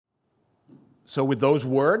So with those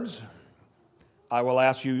words, I will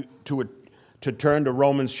ask you to turn to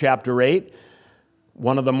Romans chapter 8,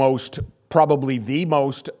 one of the most, probably the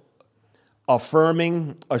most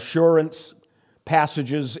affirming assurance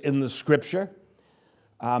passages in the Scripture.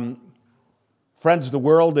 Friends, the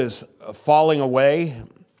world is falling away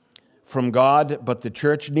from God, but the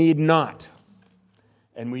church need not.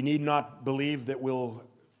 And we need not believe that we'll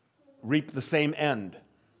reap the same end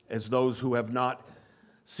as those who have not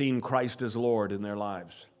seen Christ as Lord in their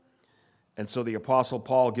lives. And so the Apostle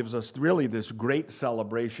Paul gives us really this great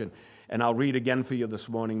celebration. And I'll read again for you this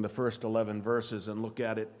morning the first 11 verses and look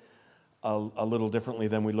at it a little differently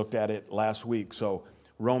than we looked at it last week. So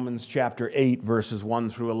Romans chapter 8, verses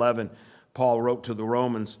 1 through 11, Paul wrote to the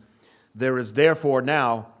Romans, "There is therefore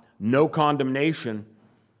now no condemnation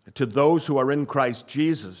to those who are in Christ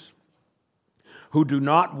Jesus, who do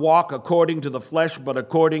not walk according to the flesh, but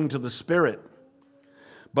according to the Spirit.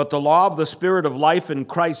 But the law of the Spirit of life in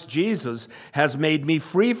Christ Jesus has made me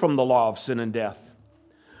free from the law of sin and death.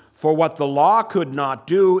 For what the law could not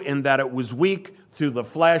do in that it was weak through the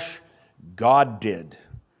flesh, God did,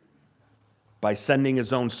 by sending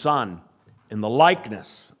his own Son in the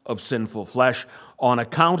likeness of sinful flesh. On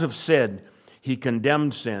account of sin, he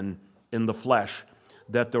condemned sin in the flesh,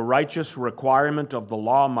 that the righteous requirement of the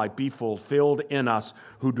law might be fulfilled in us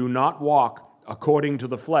who do not walk according to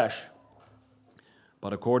the flesh,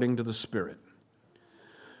 but according to the Spirit.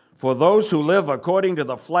 For those who live according to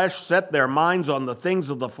the flesh set their minds on the things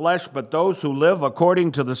of the flesh, but those who live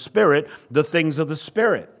according to the Spirit, the things of the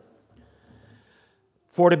Spirit.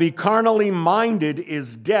 For to be carnally minded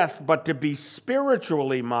is death, but to be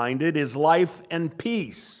spiritually minded is life and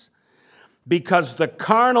peace. Because the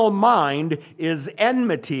carnal mind is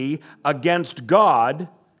enmity against God,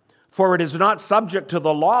 for it is not subject to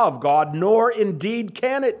the law of God, nor indeed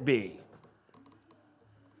can it be.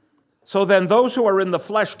 So then those who are in the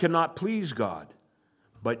flesh cannot please God.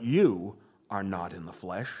 But you are not in the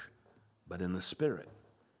flesh, but in the Spirit,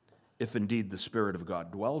 if indeed the Spirit of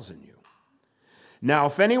God dwells in you. Now,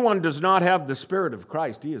 if anyone does not have the Spirit of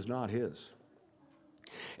Christ, he is not his.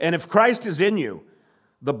 And if Christ is in you,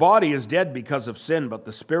 the body is dead because of sin, but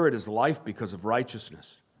the Spirit is life because of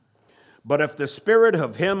righteousness. But if the Spirit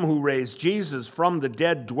of him who raised Jesus from the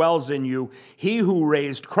dead dwells in you, he who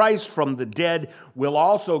raised Christ from the dead will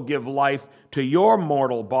also give life to your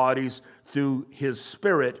mortal bodies through his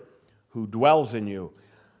Spirit who dwells in you."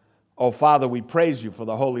 Oh, Father, we praise you for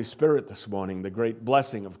the Holy Spirit this morning, the great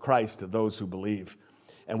blessing of Christ to those who believe.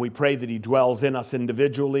 And we pray that he dwells in us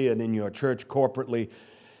individually and in your church corporately.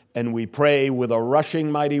 And we pray with a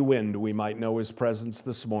rushing mighty wind we might know his presence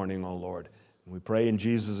this morning, oh Lord. We pray in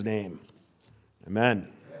Jesus' name. Amen.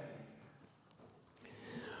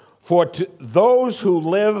 For to those who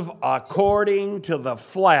live according to the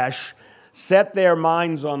flesh set their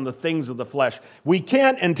minds on the things of the flesh. We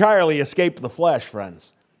can't entirely escape the flesh,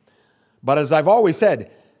 friends. But as I've always said,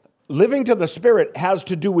 living to the Spirit has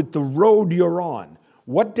to do with the road you're on.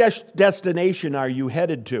 What destination are you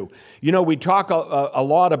headed to? You know, we talk a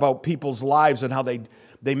lot about people's lives and how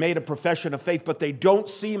they made a profession of faith, but they don't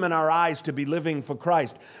seem in our eyes to be living for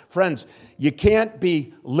Christ. Friends, you can't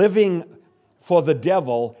be living for the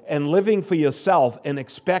devil and living for yourself and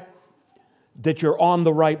expect that you're on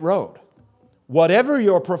the right road. Whatever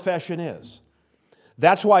your profession is.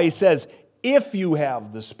 That's why he says, if you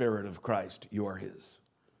have the Spirit of Christ, you are his.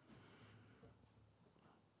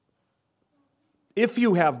 If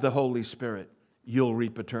you have the Holy Spirit, you'll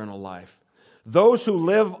reap eternal life. Those who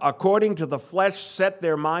live according to the flesh set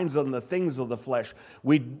their minds on the things of the flesh.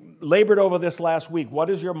 We labored over this last week. What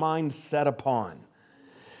is your mind set upon?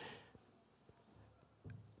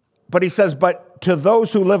 But he says, but to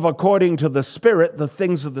those who live according to the Spirit, the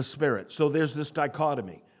things of the Spirit. So there's this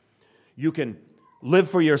dichotomy. You can live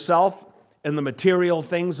for yourself and the material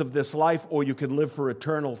things of this life, or you can live for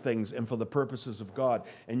eternal things and for the purposes of God.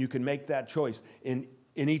 And you can make that choice in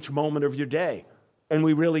each moment of your day. And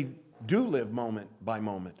we really do live moment by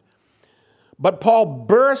moment. But Paul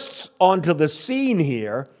bursts onto the scene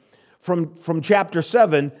here from chapter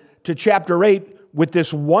 7 to chapter 8 with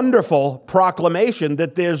this wonderful proclamation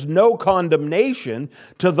that there's no condemnation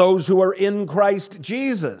to those who are in Christ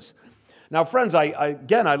Jesus. Now, friends, I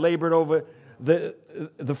labored over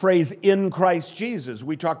the phrase in Christ Jesus.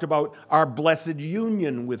 We talked about our blessed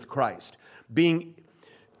union with Christ. Being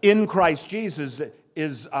in Christ Jesus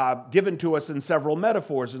is given to us in several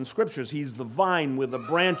metaphors in scriptures. He's the vine, we're the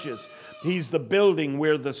branches. He's the building,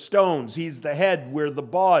 we're the stones. He's the head, we're the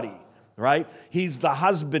body, right? He's the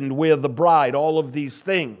husband, we're the bride, all of these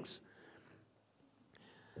things.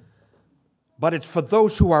 But it's for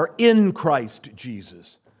those who are in Christ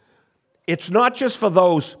Jesus. It's not just for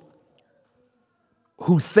those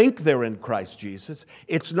who think they're in Christ Jesus.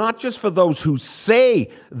 It's not just for those who say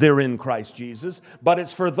they're in Christ Jesus, but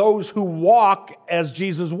it's for those who walk as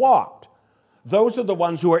Jesus walked. Those are the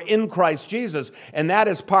ones who are in Christ Jesus, and that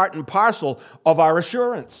is part and parcel of our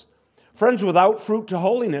assurance. Friends, without fruit to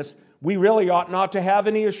holiness, we really ought not to have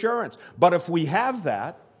any assurance. But if we have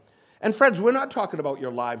that, and friends, we're not talking about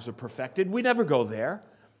your lives are perfected. We never go there.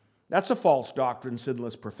 That's a false doctrine,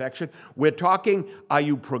 sinless perfection. We're talking, are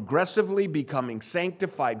you progressively becoming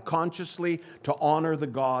sanctified consciously to honor the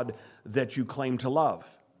God that you claim to love?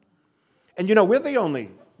 And you know, we're the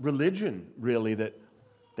only religion, really, that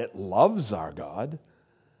loves our God.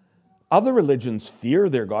 Other religions fear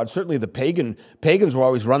their God. Certainly the pagans were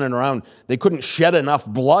always running around. They couldn't shed enough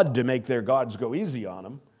blood to make their gods go easy on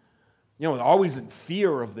them. You know, they're always in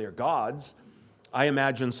fear of their gods. I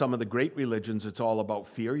imagine some of the great religions, it's all about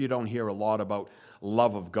fear. You don't hear a lot about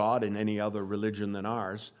love of God in any other religion than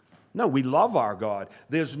ours. No, we love our God.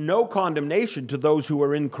 There's no condemnation to those who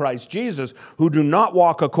are in Christ Jesus, who do not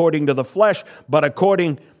walk according to the flesh, but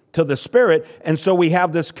according to the Spirit. And so we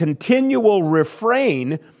have this continual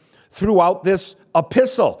refrain throughout this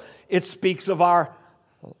epistle. It speaks of our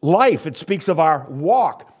life. It speaks of our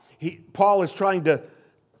walk. Paul is trying to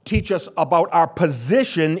teach us about our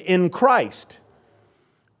position in Christ.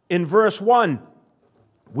 In verse 1,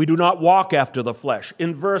 we do not walk after the flesh.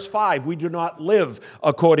 In verse 5, we do not live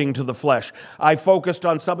according to the flesh. I focused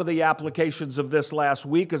on some of the applications of this last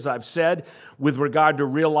week, as I've said, with regard to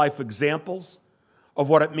real-life examples of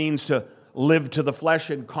what it means to live to the flesh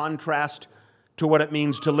in contrast to what it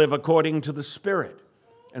means to live according to the Spirit.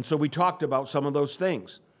 And so we talked about some of those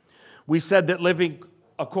things. We said that living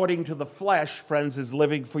according to the flesh, friends, is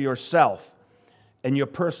living for yourself and your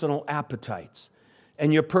personal appetites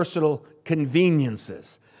and your personal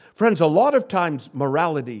conveniences. Friends, a lot of times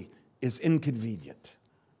morality is inconvenient.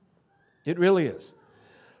 It really is.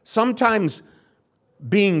 Sometimes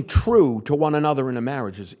being true to one another in a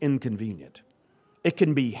marriage is inconvenient. It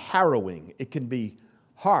can be harrowing. It can be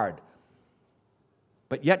hard.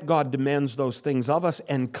 But yet God demands those things of us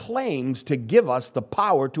and claims to give us the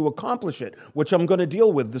power to accomplish it, which I'm going to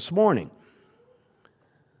deal with this morning.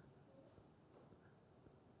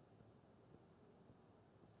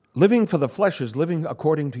 Living for the flesh is living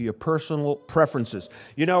according to your personal preferences.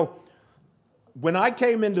 You know, when I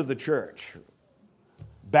came into the church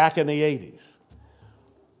back in the 80s,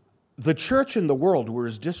 the church and the world were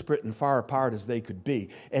as disparate and far apart as they could be.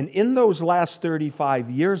 And in those last 35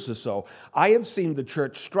 years or so, I have seen the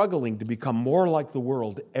church struggling to become more like the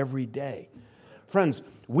world every day. Friends,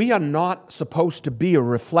 we are not supposed to be a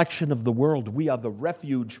reflection of the world. We are the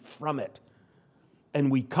refuge from it. And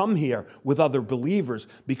we come here with other believers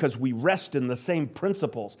because we rest in the same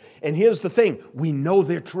principles. And here's the thing, we know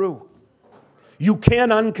they're true. You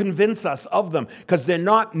can't unconvince us of them because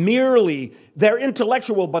they're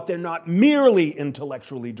intellectual, but they're not merely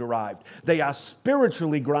intellectually derived. They are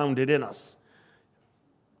spiritually grounded in us.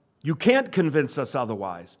 You can't convince us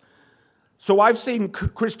otherwise. So I've seen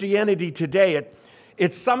Christianity today,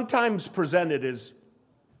 it's sometimes presented as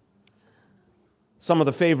some of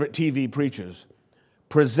the favorite TV preachers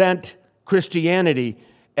present Christianity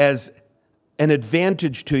as an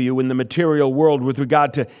advantage to you in the material world with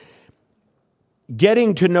regard to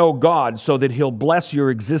getting to know God so that He'll bless your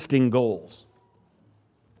existing goals.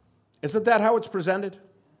 Isn't that how it's presented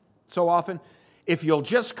so often? If you'll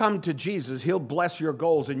just come to Jesus, He'll bless your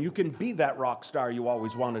goals and you can be that rock star you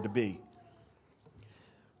always wanted to be.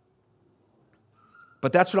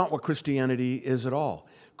 But that's not what Christianity is at all.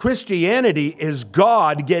 Christianity is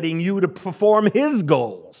God getting you to perform His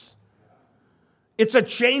goals. It's a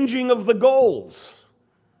changing of the goals.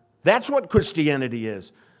 That's what Christianity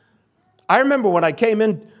is. I remember when I came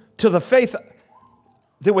into the faith,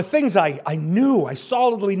 there were things I knew, I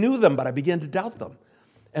solidly knew them, but I began to doubt them.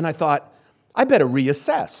 And I thought, I better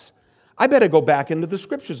reassess. I better go back into the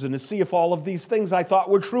scriptures and to see if all of these things I thought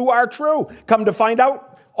were true are true. Come to find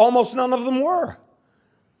out, almost none of them were.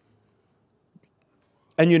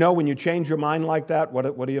 And you know, when you change your mind like that,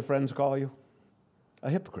 what do your friends call you? A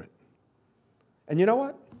hypocrite. And you know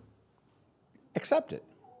what? Accept it.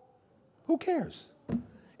 Who cares?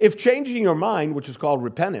 If changing your mind, which is called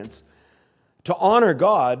repentance, to honor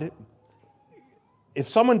God, if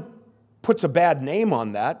someone puts a bad name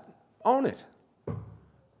on that, own it.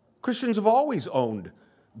 Christians have always owned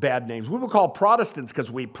bad names. We were called Protestants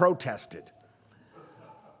because we protested.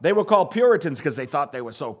 They were called Puritans because they thought they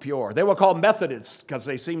were so pure. They were called Methodists because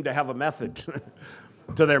they seemed to have a method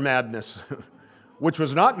to their madness, which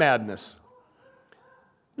was not madness.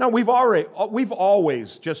 No, we've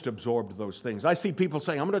always just absorbed those things. I see people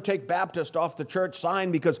saying, I'm going to take Baptist off the church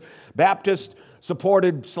sign because Baptist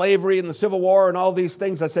supported slavery and the Civil War and all these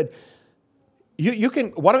things. I said,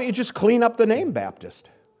 why don't you just clean up the name Baptist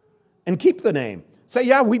and keep the name? Say,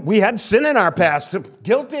 yeah, we had sin in our past.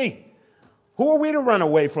 Guilty. Who are we to run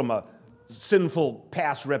away from a sinful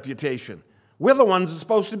past reputation? We're the ones that's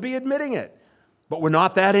supposed to be admitting it. But we're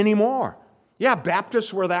not that anymore. Yeah,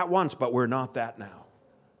 Baptists were that once, but we're not that now.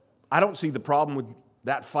 I don't see the problem with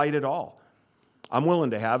that fight at all. I'm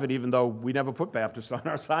willing to have it, even though we never put Baptist on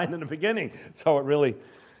our sign in the beginning. So it really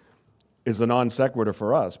is a non sequitur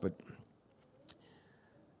for us. But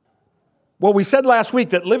well, we said last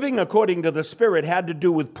week that living according to the Spirit had to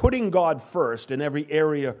do with putting God first in every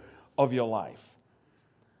area of your life.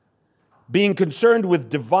 Being concerned with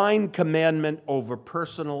divine commandment over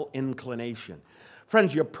personal inclination.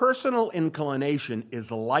 Friends, your personal inclination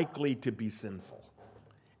is likely to be sinful.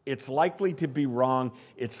 It's likely to be wrong.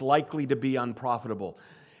 It's likely to be unprofitable.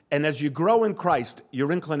 And as you grow in Christ,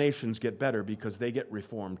 your inclinations get better because they get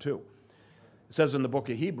reformed too. It says in the book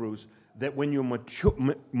of Hebrews that when you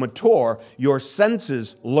mature, your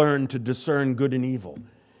senses learn to discern good and evil.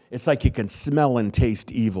 It's like you can smell and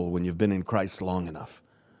taste evil when you've been in Christ long enough.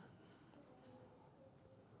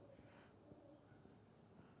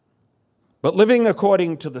 But living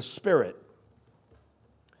according to the Spirit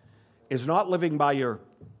is not living by your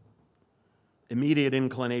immediate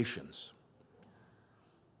inclinations.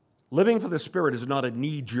 Living for the Spirit is not a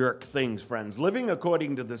knee-jerk thing, friends. Living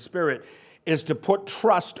according to the Spirit is to put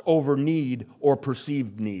trust over need or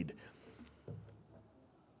perceived need.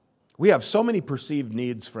 We have so many perceived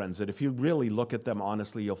needs, friends, that if you really look at them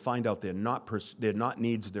honestly, you'll find out they're not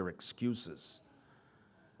needs, they're excuses.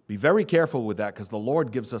 Be very careful with that because the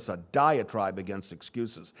Lord gives us a diatribe against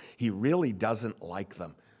excuses. He really doesn't like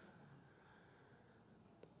them.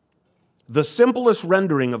 The simplest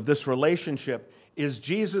rendering of this relationship is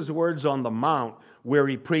Jesus' words on the Mount where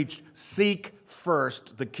he preached, "Seek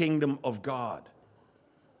first the kingdom of God.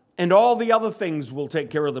 And all the other things will take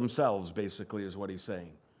care of themselves," basically is what he's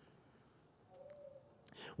saying.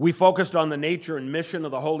 We focused on the nature and mission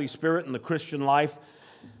of the Holy Spirit in the Christian life.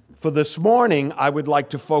 For this morning, I would like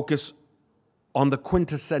to focus on the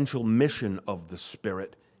quintessential mission of the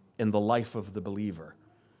Spirit in the life of the believer.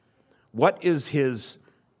 What is his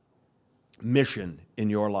mission in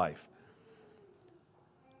your life?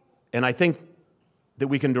 And I think that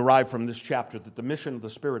we can derive from this chapter that the mission of the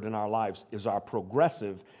Spirit in our lives is our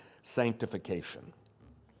progressive sanctification.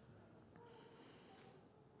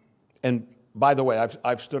 And by the way,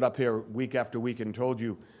 I've stood up here week after week and told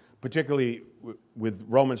you, particularly with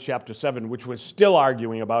Romans chapter 7, which we're still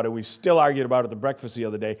arguing about it. We still argued about it at the breakfast the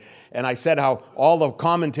other day. And I said how all the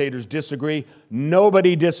commentators disagree.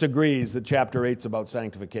 Nobody disagrees that chapter 8 is about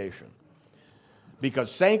sanctification.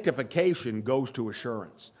 Because sanctification goes to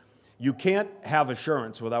assurance. You can't have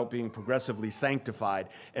assurance without being progressively sanctified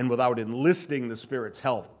and without enlisting the Spirit's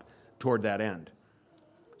help toward that end.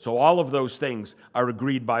 So all of those things are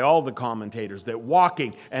agreed by all the commentators, that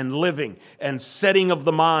walking and living and setting of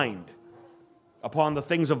the mind upon the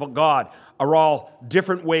things of God are all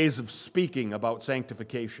different ways of speaking about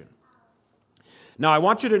sanctification. Now, I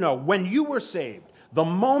want you to know, when you were saved, the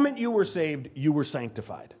moment you were saved, you were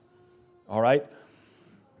sanctified. All right?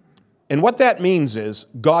 And what that means is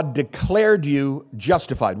God declared you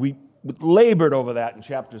justified. We labored over that in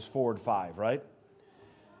chapters 4 and 5, right?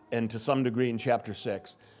 And to some degree in chapter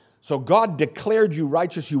 6. So God declared you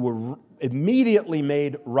righteous. You were immediately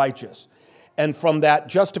made righteous. And from that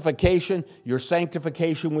justification, your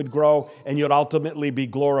sanctification would grow and you'd ultimately be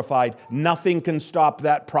glorified. Nothing can stop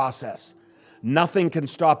that process. Nothing can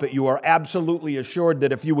stop it. You are absolutely assured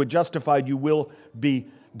that if you were justified, you will be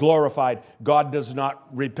glorified. God does not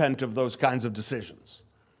repent of those kinds of decisions.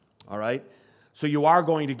 All right? So you are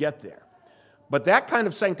going to get there. But that kind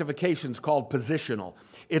of sanctification is called positional.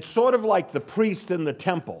 It's sort of like the priest in the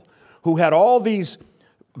temple who had all these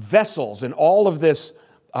vessels and all of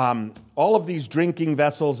these drinking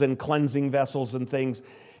vessels and cleansing vessels and things,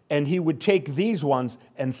 and he would take these ones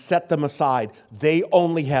and set them aside. They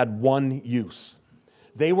only had one use.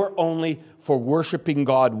 They were only for worshiping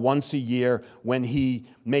God once a year when he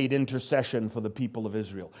made intercession for the people of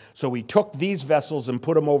Israel. So he took these vessels and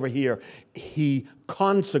put them over here. He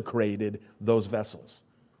consecrated those vessels.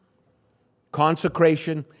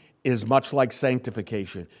 Consecration is much like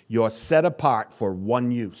sanctification. You're set apart for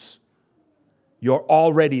one use. You're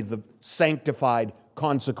already the sanctified,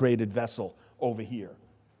 consecrated vessel over here.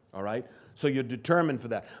 All right? So you're determined for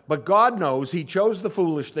that. But God knows he chose the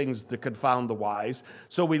foolish things to confound the wise.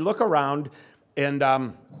 So we look around, and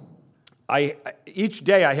each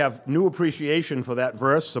day I have new appreciation for that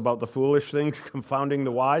verse about the foolish things confounding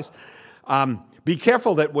the wise. Be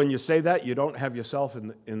careful that when you say that, you don't have yourself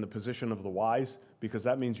in the position of the wise, because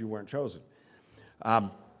that means you weren't chosen.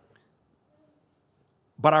 But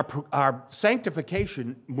our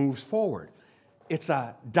sanctification moves forward. It's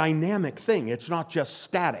a dynamic thing. It's not just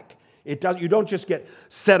static. You don't just get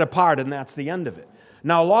set apart and that's the end of it.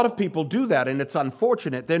 Now, a lot of people do that, and it's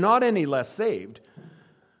unfortunate. They're not any less saved,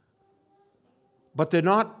 but they're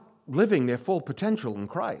not living their full potential in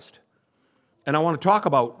Christ. And I want to talk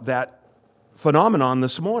about that phenomenon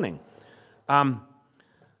this morning.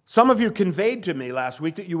 Some of you conveyed to me last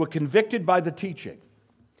week that you were convicted by the teaching.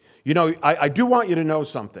 You know, I do want you to know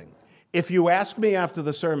something. If you ask me after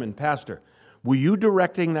the sermon, Pastor, were you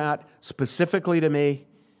directing that specifically to me?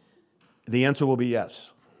 The answer will be yes.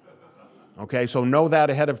 Okay, so know that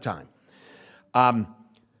ahead of time.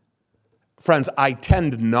 Friends, I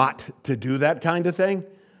tend not to do that kind of thing,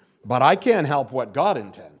 but I can't help what God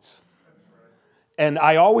intends. And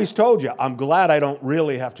I always told you, I'm glad I don't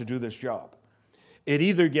really have to do this job. It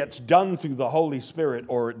either gets done through the Holy Spirit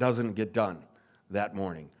or it doesn't get done that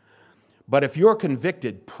morning. But if you're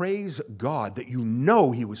convicted, praise God that you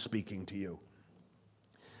know He was speaking to you.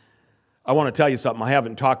 I want to tell you something. I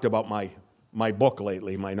haven't talked about my book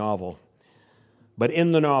lately, my novel. But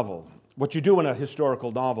in the novel, what you do in a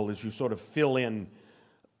historical novel is you sort of fill in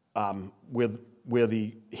where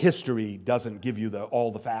the history doesn't give you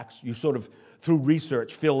all the facts. You sort of, through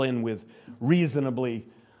research, fill in with reasonably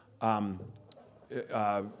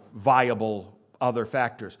viable other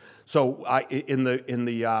factors. So in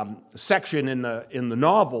the section in the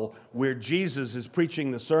novel where Jesus is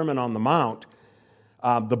preaching the Sermon on the Mount,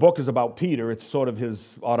 the book is about Peter. It's sort of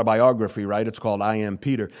his autobiography, right? It's called I Am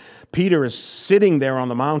Peter. Peter is sitting there on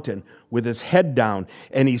the mountain with his head down,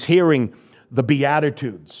 and he's hearing the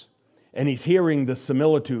Beatitudes, and he's hearing the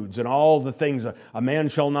similitudes and all the things. A man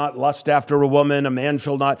shall not lust after a woman. A man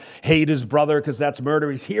shall not hate his brother because that's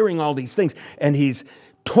murder. He's hearing all these things, and he's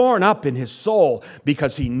torn up in his soul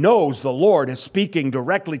because he knows the Lord is speaking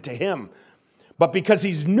directly to him. But because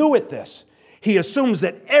he's new at this, he assumes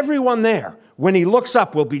that everyone there, when he looks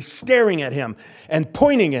up, will be staring at him and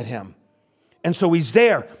pointing at him. And so he's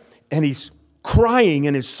there, and he's crying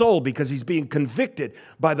in his soul because he's being convicted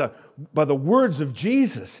by the words of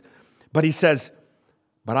Jesus. But he says,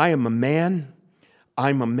 but I am a man.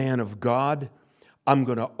 I'm a man of God. I'm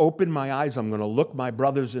going to open my eyes. I'm going to look my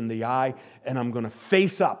brothers in the eye, and I'm going to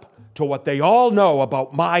face up to what they all know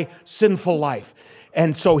about my sinful life.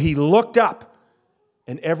 And so he looked up,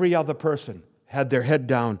 and every other person had their head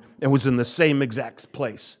down and was in the same exact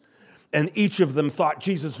place. And each of them thought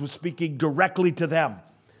Jesus was speaking directly to them.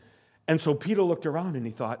 And so Peter looked around and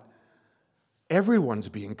he thought, everyone's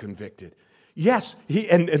being convicted. Yes,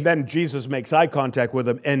 and then Jesus makes eye contact with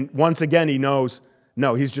him, and once again he knows,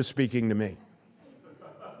 no, he's just speaking to me.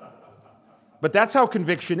 But that's how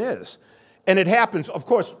conviction is. And it happens, of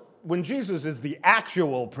course, when Jesus is the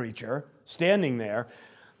actual preacher standing there,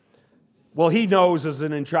 well, he knows as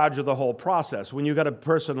in charge of the whole process. When you got a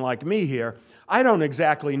person like me here, I don't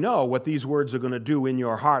exactly know what these words are going to do in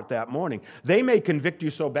your heart that morning. They may convict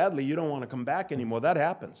you so badly you don't want to come back anymore. That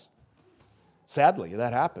happens. Sadly,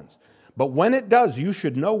 that happens. But when it does, you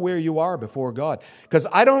should know where you are before God. Because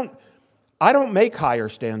I don't make higher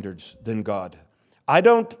standards than God. I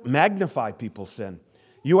don't magnify people's sin.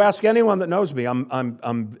 You ask anyone that knows me,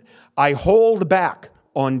 I hold back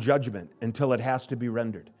on judgment until it has to be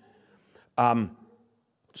rendered.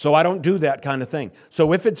 So I don't do that kind of thing.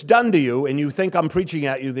 So if it's done to you and you think I'm preaching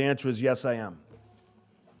at you, the answer is yes, I am.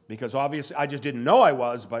 Because obviously, I just didn't know I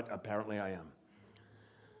was, but apparently I am.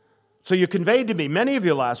 So you conveyed to me, many of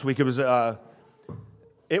you last week, it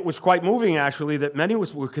was quite moving actually, that many of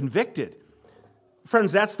us were convicted.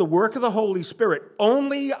 Friends, that's the work of the Holy Spirit.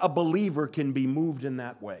 Only a believer can be moved in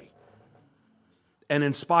that way and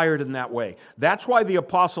inspired in that way. That's why the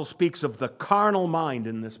apostle speaks of the carnal mind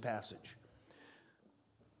in this passage.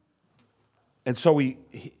 And so we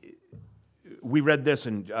read this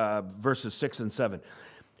in verses 6 and 7.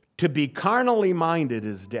 To be carnally minded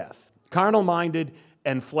is death. Carnal minded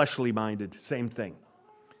and fleshly minded, same thing.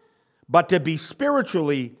 But to be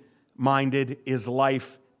spiritually minded is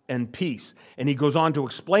life and peace. And he goes on to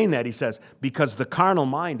explain that. He says, because the carnal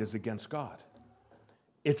mind is against God.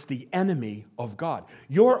 It's the enemy of God.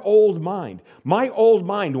 Your old mind, my old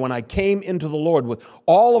mind when I came into the Lord with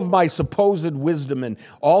all of my supposed wisdom and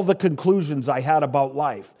all the conclusions I had about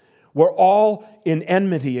life, were all in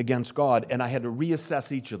enmity against God, and I had to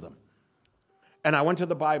reassess each of them. And I went to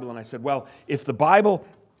the Bible and I said, well, if the Bible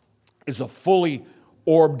is a fully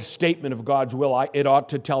orbed statement of God's will. It ought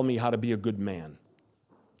to tell me how to be a good man.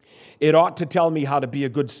 It ought to tell me how to be a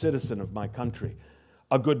good citizen of my country,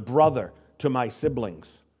 a good brother to my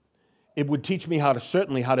siblings. It would teach me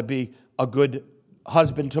certainly how to be a good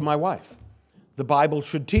husband to my wife. The Bible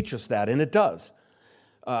should teach us that, and it does.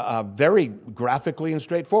 Very graphically and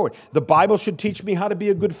straightforward. The Bible should teach me how to be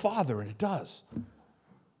a good father, and it does.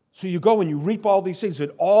 So you go and you reap all these things,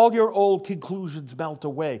 and all your old conclusions melt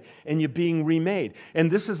away, and you're being remade.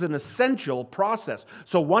 And this is an essential process.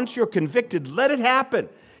 So once you're convicted, let it happen.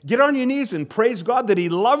 Get on your knees and praise God that He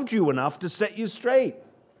loved you enough to set you straight.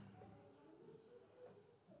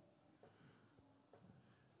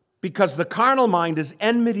 Because the carnal mind is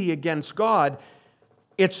enmity against God.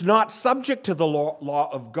 It's not subject to the law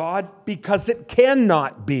of God because it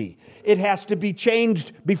cannot be. It has to be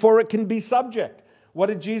changed before it can be subject. What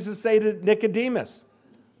did Jesus say to Nicodemus?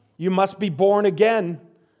 You must be born again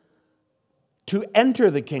to enter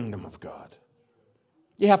the kingdom of God.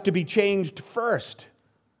 You have to be changed first,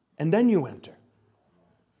 and then you enter.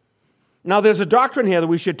 Now, there's a doctrine here that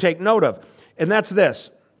we should take note of, and that's this.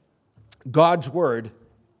 God's word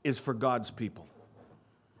is for God's people.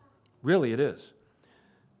 Really, it is.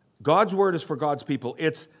 God's word is for God's people.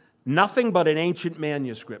 It's nothing but an ancient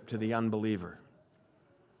manuscript to the unbeliever.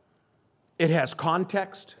 It has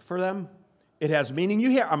context for them. It has meaning. You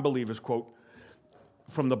hear unbelievers quote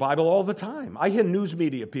from the Bible all the time. I hear news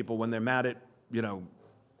media people when they're mad at,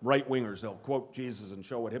 right-wingers. They'll quote Jesus and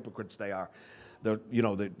show what hypocrites they are. The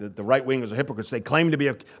right-wingers are hypocrites. They claim to be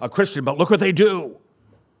a Christian, but look what they do.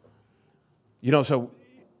 So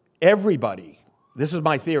everybody, this is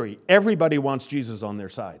my theory, everybody wants Jesus on their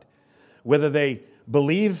side. Whether they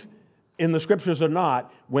believe in the scriptures or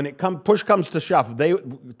not, when push comes to shove, they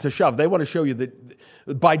want to show you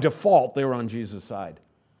that by default they're on Jesus' side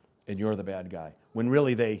and you're the bad guy, when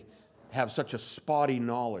really they have such a spotty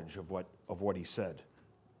knowledge of what he said.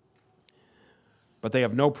 But they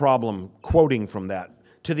have no problem quoting from that.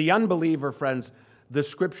 To the unbeliever, friends, the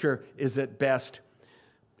scripture is at best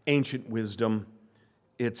ancient wisdom.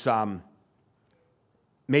 It's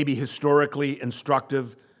maybe historically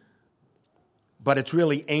instructive, but it's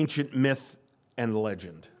really ancient myth and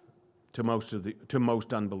legend to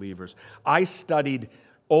most unbelievers. I studied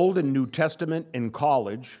Old and New Testament in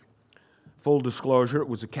college. Full disclosure, it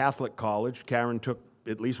was a Catholic college. Karen took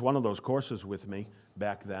at least one of those courses with me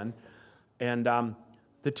back then. And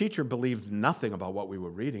the teacher believed nothing about what we were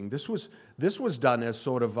reading. This was done as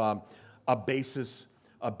sort of a basis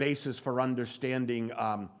for understanding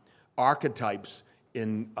archetypes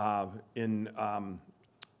in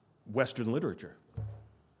Western literature.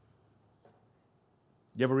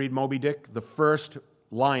 You ever read Moby Dick? The first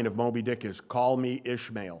line of Moby Dick is, "Call me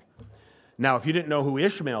Ishmael." Now, if you didn't know who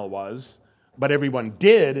Ishmael was, but everyone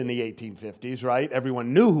did in the 1850s, right?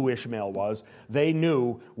 Everyone knew who Ishmael was. They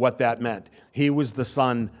knew what that meant. He was the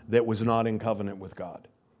son that was not in covenant with God,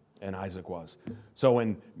 and Isaac was. So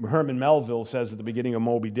when Herman Melville says at the beginning of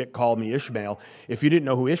Moby Dick, "Call me Ishmael," if you didn't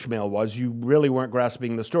know who Ishmael was, you really weren't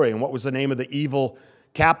grasping the story. And what was the name of the evil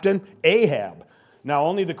captain? Ahab. Now,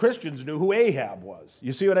 only the Christians knew who Ahab was.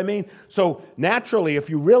 You see what I mean? So naturally,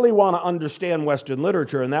 if you really want to understand Western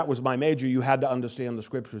literature, and that was my major, you had to understand the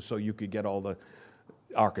scriptures so you could get all the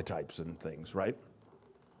archetypes and things, right?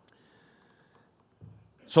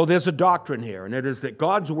 So there's a doctrine here, and it is that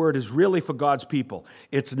God's word is really for God's people.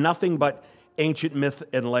 It's nothing but ancient myth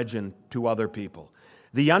and legend to other people.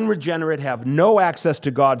 The unregenerate have no access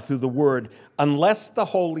to God through the word unless the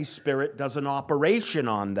Holy Spirit does an operation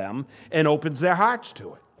on them and opens their hearts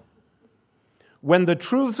to it. When the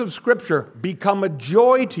truths of Scripture become a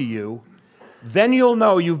joy to you, then you'll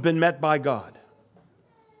know you've been met by God.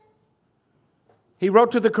 He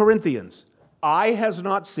wrote to the Corinthians, "Eye has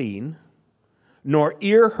not seen, nor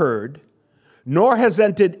ear heard, nor has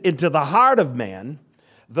entered into the heart of man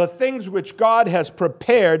the things which God has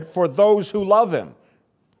prepared for those who love him."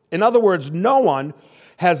 In other words, no one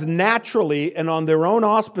has naturally and on their own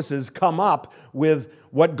auspices come up with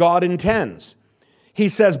what God intends. He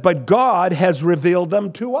says, but God has revealed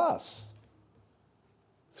them to us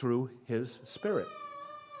through his Spirit.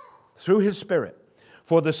 Through his Spirit.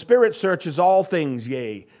 For the Spirit searches all things,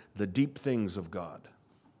 yea, the deep things of God.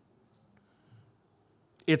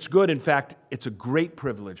 It's good, in fact, it's a great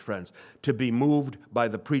privilege, friends, to be moved by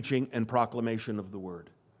the preaching and proclamation of the Word.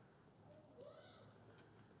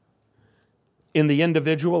 In the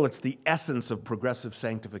individual, it's the essence of progressive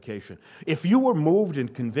sanctification. If you were moved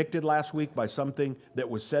and convicted last week by something that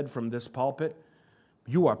was said from this pulpit,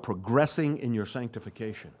 you are progressing in your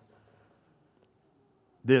sanctification.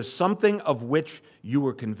 There's something of which you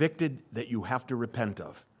were convicted that you have to repent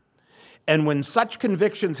of. And when such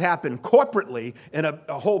convictions happen corporately in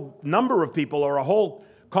a whole number of people or a whole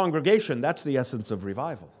congregation, that's the essence of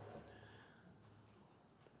revival.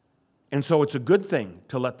 And so it's a good thing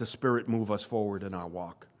to let the Spirit move us forward in our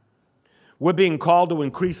walk. We're being called to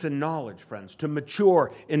increase in knowledge, friends, to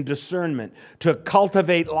mature in discernment, to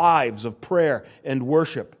cultivate lives of prayer and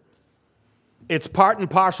worship. It's part and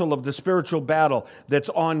parcel of the spiritual battle that's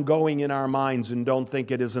ongoing in our minds, and don't think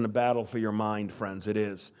it isn't a battle for your mind, friends. It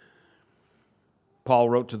is. Paul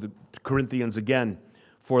wrote to the Corinthians again,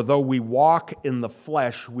 "For though we walk in the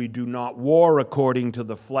flesh, we do not war according to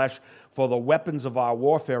the flesh, for the weapons of our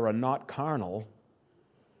warfare are not carnal,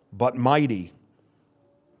 but mighty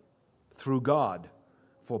through God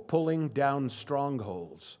for pulling down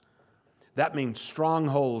strongholds." That means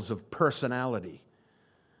strongholds of personality.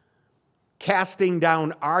 Casting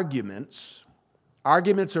down arguments.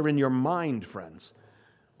 Arguments are in your mind, friends.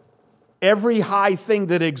 Every high thing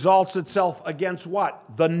that exalts itself against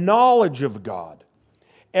what? The knowledge of God.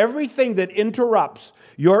 Everything that interrupts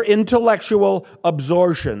your intellectual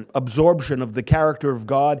absorption of the character of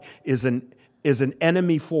God is an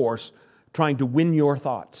enemy force trying to win your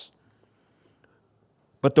thoughts.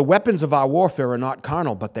 But the weapons of our warfare are not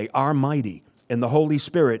carnal, but they are mighty. And the Holy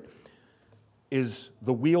Spirit is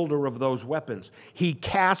the wielder of those weapons. He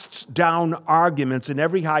casts down arguments and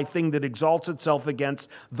every high thing that exalts itself against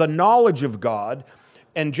the knowledge of God.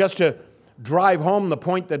 And just to drive home the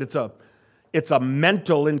point that it's a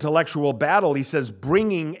mental, intellectual battle, he says,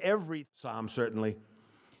 bringing every psalm, certainly.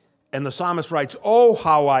 And the psalmist writes, "Oh,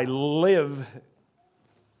 how I live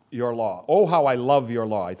your law. Oh, how I love your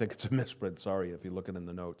law." I think it's a misprint, sorry if you're looking in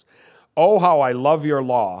the notes. "Oh, how I love your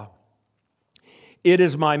law. It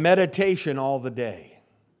is my meditation all the day.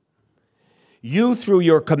 You, through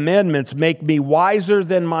your commandments, make me wiser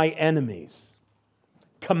than my enemies."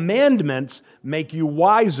 Commandments make you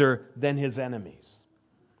wiser than his enemies.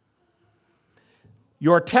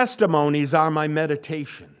 "Your testimonies are my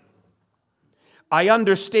meditation. I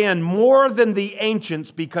understand more than the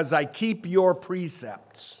ancients because I keep your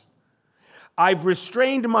precepts. I've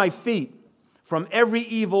restrained my feet from every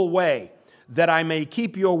evil way, that I may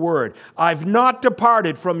keep your word. I've not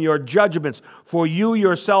departed from your judgments, for you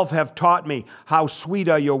yourself have taught me. How sweet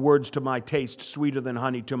are your words to my taste, sweeter than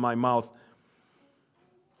honey to my mouth.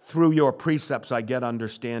 Through your precepts I get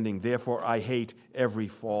understanding, therefore I hate every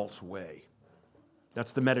false way."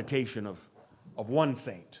 That's the meditation of one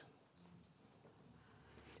saint.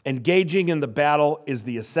 Engaging in the battle is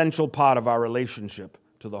the essential part of our relationship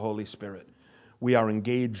to the Holy Spirit. We are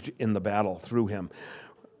engaged in the battle through him.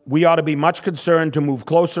 We ought to be much concerned to move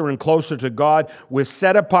closer and closer to God. We're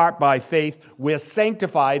set apart by faith. We're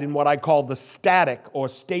sanctified in what I call the static or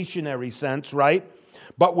stationary sense, right?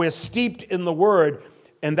 But we're steeped in the Word,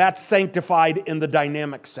 and that's sanctified in the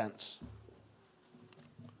dynamic sense.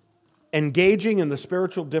 Engaging in the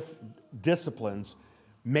spiritual disciplines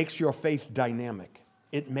makes your faith dynamic.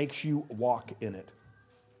 It makes you walk in it.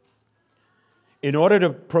 In order to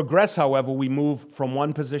progress, however, we move from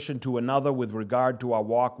one position to another with regard to our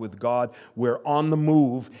walk with God. We're on the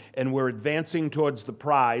move, and we're advancing towards the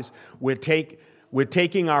prize. We're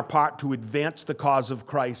taking our part to advance the cause of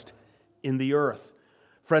Christ in the earth.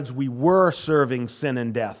 Friends, we were serving sin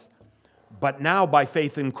and death, but now by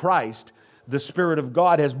faith in Christ, the Spirit of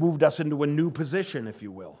God has moved us into a new position, if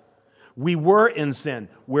you will. We were in sin.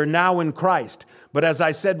 We're now in Christ. But as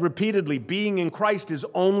I said repeatedly, being in Christ is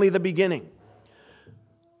only the beginning.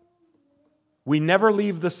 We never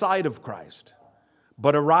leave the side of Christ,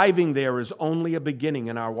 but arriving there is only a beginning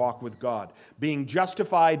in our walk with God. Being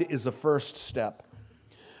justified is a first step.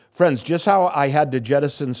 Friends, just how I had to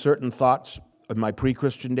jettison certain thoughts in my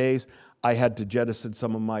pre-Christian days, I had to jettison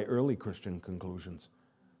some of my early Christian conclusions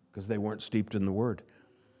because they weren't steeped in the Word.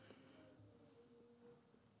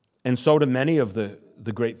 And so do many of the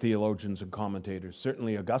great theologians and commentators.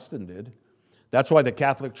 Certainly Augustine did. That's why the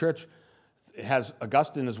Catholic Church has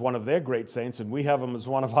Augustine as one of their great saints, and we have him as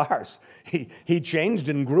one of ours. He changed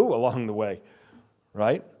and grew along the way,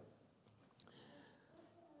 right?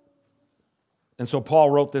 And so Paul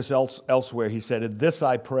wrote this elsewhere. He said, "In this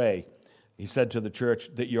I pray," he said to the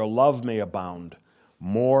church, "that your love may abound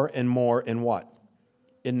more and more in" what?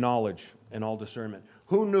 In knowledge and all discernment.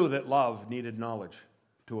 Who knew that love needed knowledge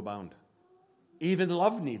to abound? Even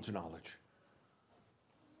love needs knowledge.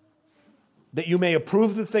 "That you may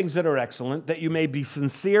approve the things that are excellent, that you may be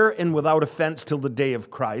sincere and without offense till the day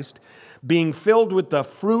of Christ, being filled with the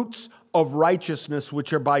fruits of righteousness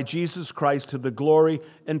which are by Jesus Christ to the glory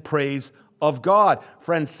and praise of God."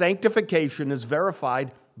 Friends, sanctification is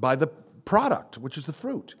verified by the product, which is the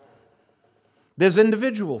fruit. There's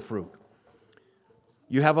individual fruit.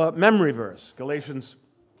 You have a memory verse, Galatians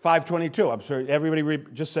 5:22. I'm sorry, everybody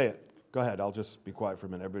just say it. Go ahead, I'll just be quiet for a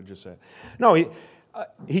minute. Everybody just say it. No,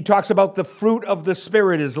 he talks about the fruit of the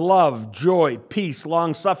Spirit is love, joy, peace,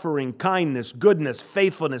 long-suffering, kindness, goodness,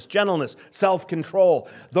 faithfulness, gentleness, self-control.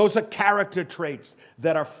 Those are character traits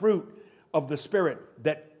that are fruit of the Spirit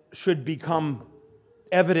that should become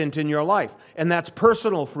evident in your life. And that's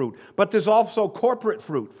personal fruit. But there's also corporate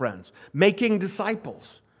fruit, friends. Making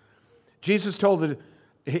disciples. Jesus told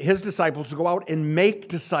his disciples to go out and make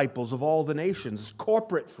disciples of all the nations. It's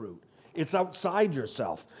corporate fruit. It's outside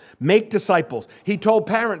yourself. Make disciples. He told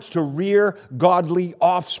parents to rear godly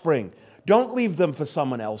offspring. Don't leave them for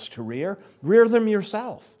someone else to rear. Rear them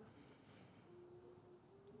yourself.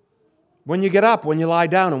 When you get up, when you lie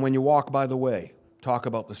down, and when you walk by the way, talk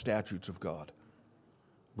about the statutes of God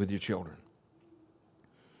with your children.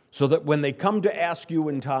 So that when they come to ask you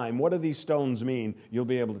in time, what do these stones mean, you'll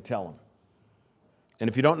be able to tell them. And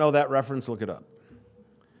if you don't know that reference, look it up.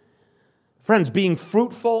 Friends, being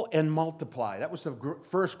fruitful and multiply. That was the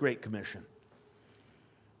first Great Commission.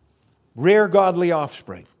 Rear godly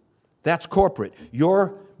offspring. That's corporate.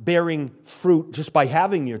 You're bearing fruit just by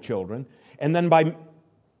having your children, and then by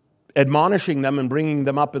admonishing them and bringing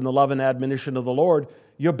them up in the love and admonition of the Lord,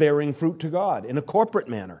 you're bearing fruit to God in a corporate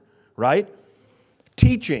manner, right?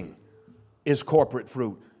 Teaching is corporate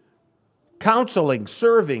fruit. Counseling,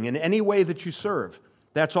 serving in any way that you serve,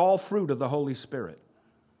 that's all fruit of the Holy Spirit.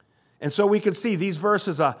 And so we can see these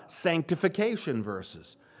verses are sanctification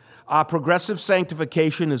verses. Our progressive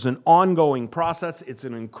sanctification is an ongoing process. It's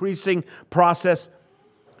an increasing process,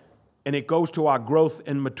 and it goes to our growth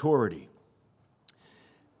and maturity.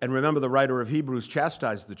 And remember, the writer of Hebrews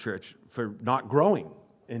chastised the church for not growing,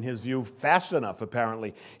 in his view, fast enough,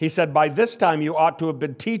 apparently. He said, by this time you ought to have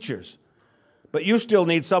been teachers, but you still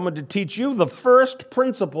need someone to teach you the first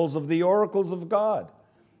principles of the oracles of God.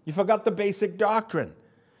 You forgot the basic doctrine.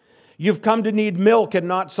 You've come to need milk and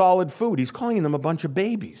not solid food. He's calling them a bunch of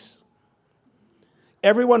babies.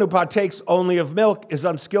 Everyone who partakes only of milk is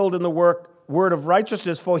unskilled in the word of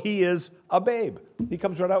righteousness, for he is a babe. He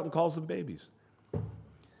comes right out and calls them babies.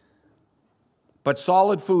 But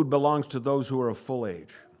solid food belongs to those who are of full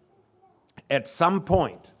age. At some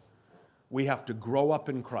point, we have to grow up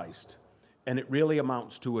in Christ, and it really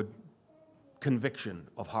amounts to a conviction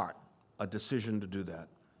of heart, a decision to do that.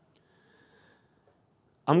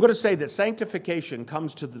 I'm going to say that sanctification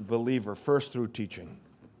comes to the believer first through teaching.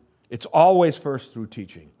 It's always first through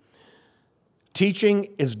teaching. Teaching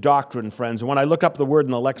is doctrine, friends. And when I look up the word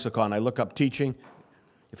in the lexicon, I look up teaching.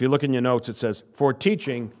 If you look in your notes, it says, for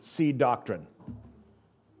teaching, see doctrine.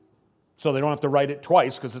 So they don't have to write it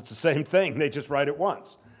twice because it's the same thing. They just write it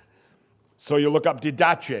once. So you look up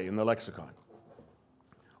didache in the lexicon.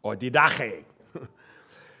 Or didache.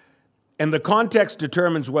 And the context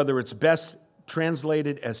determines whether it's best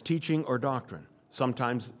translated as teaching or doctrine.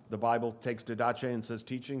 Sometimes the Bible takes didache and says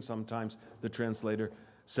teaching. Sometimes the translator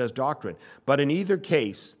says doctrine. But in either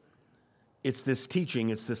case, it's this teaching,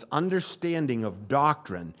 it's this understanding of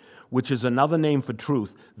doctrine, which is another name for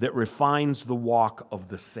truth, that refines the walk of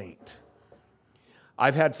the saint.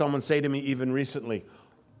 I've had someone say to me even recently,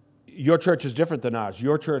 your church is different than ours.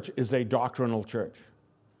 Your church is a doctrinal church.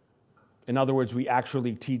 In other words, we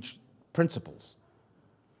actually teach principles.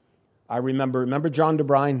 I remember John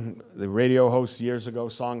DeBrine, the radio host years ago,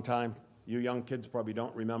 Song Time. You young kids probably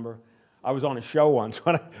don't remember. I was on a show once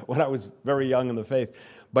when I was very young in the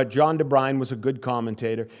faith. But John DeBrine was a good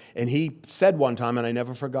commentator, and he said one time, and I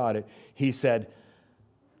never forgot it, he said,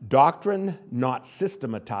 doctrine not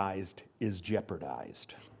systematized is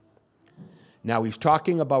jeopardized. Now, he's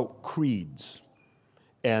talking about creeds,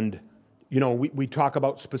 and we talk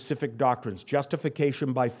about specific doctrines.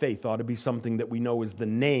 Justification by faith ought to be something that we know is the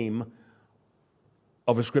name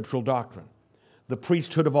of a scriptural doctrine. The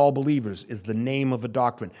priesthood of all believers is the name of a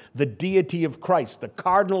doctrine. The deity of Christ, the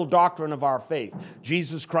cardinal doctrine of our faith,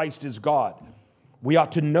 Jesus Christ is God. We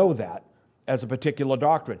ought to know that as a particular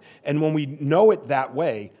doctrine. And when we know it that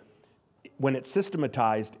way, when it's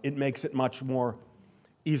systematized, it makes it much more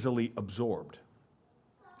easily absorbed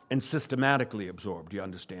and systematically absorbed, you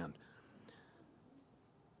understand?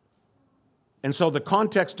 And so the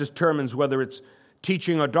context determines whether it's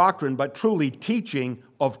teaching or doctrine, but truly teaching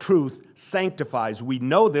of truth sanctifies. We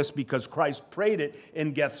know this because Christ prayed it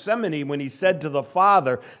in Gethsemane when he said to the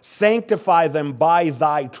Father, sanctify them by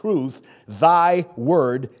thy truth. Thy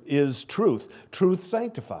word is truth. Truth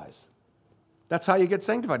sanctifies. That's how you get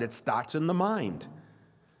sanctified. It starts in the mind.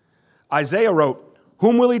 Isaiah wrote,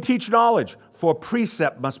 whom will he teach knowledge? For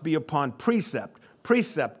precept must be upon precept,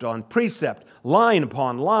 precept on precept, line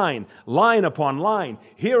upon line, line upon line,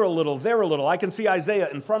 here a little, there a little. I can see Isaiah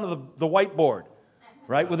in front of the whiteboard,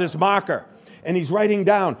 right, with his marker. And he's writing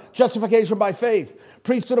down justification by faith,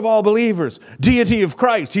 priesthood of all believers, deity of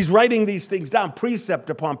Christ. He's writing these things down,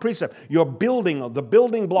 precept upon precept. The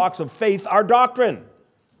building blocks of faith are doctrine,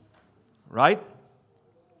 right?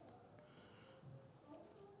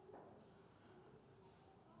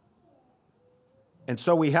 And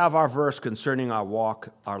so we have our verse concerning our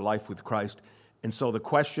walk, our life with Christ. And so the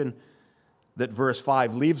question that verse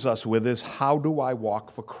 5 leaves us with is, how do I walk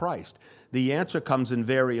for Christ? The answer comes in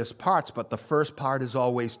various parts, but the first part is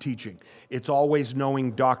always teaching. It's always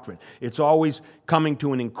knowing doctrine. It's always coming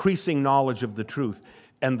to an increasing knowledge of the truth,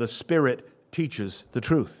 and the Spirit teaches the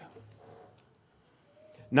truth.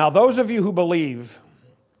 Now, those of you who believe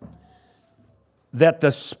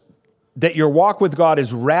that your walk with God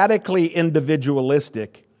is radically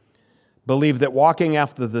individualistic, believe that walking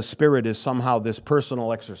after the Spirit is somehow this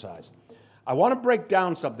personal exercise. I want to break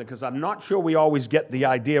down something because I'm not sure we always get the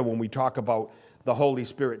idea when we talk about the Holy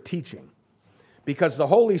Spirit teaching. Because the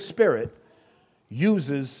Holy Spirit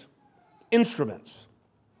uses instruments.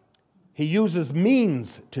 He uses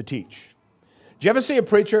means to teach. Do you ever see a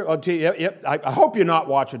preacher on TV? I hope you're not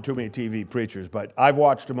watching too many TV preachers, but I've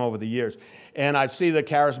watched them over the years. And I see the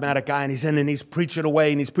charismatic guy, and he's in and he's preaching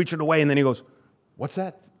away, and then he goes, "What's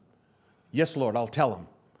that?" "Yes, Lord, I'll tell him."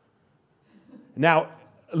 Now,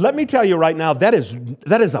 let me tell you right now, that is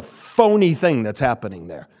a phony thing that's happening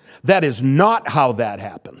there. That is not how that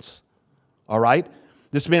happens. All right?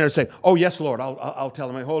 This man is saying, "Oh, yes, Lord, I'll tell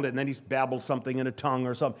him." I hold it, and then he's babbled something in a tongue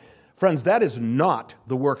or something. Friends, that is not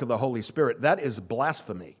the work of the Holy Spirit. That is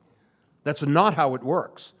blasphemy. That's not how it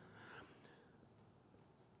works.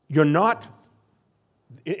 You're not,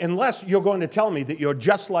 unless you're going to tell me that you're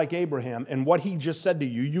just like Abraham and what he just said to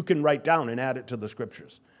you, you can write down and add it to the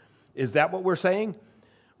Scriptures. Is that what we're saying?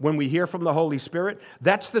 When we hear from the Holy Spirit,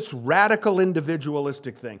 that's this radical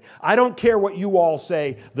individualistic thing. I don't care what you all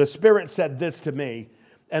say, the Spirit said this to me,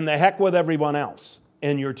 and the heck with everyone else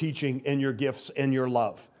and your teaching and your gifts and your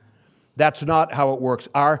love. That's not how it works.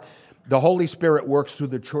 The Holy Spirit works through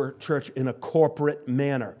the church in a corporate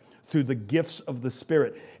manner, through the gifts of the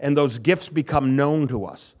Spirit, and those gifts become known to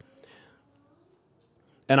us.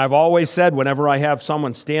 And I've always said, whenever I have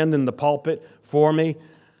someone stand in the pulpit for me,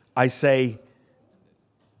 I say,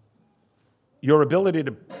 your ability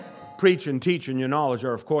to preach and teach and your knowledge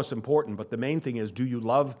are, of course, important, but the main thing is, do you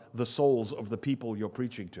love the souls of the people you're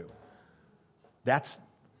preaching to? That's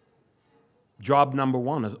job number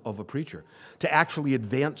one of a preacher, to actually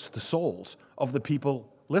advance the souls of the people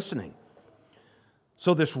listening.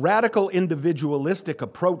 So this radical individualistic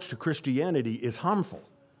approach to Christianity is harmful.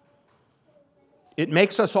 It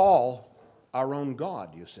makes us all our own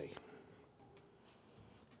God, you see.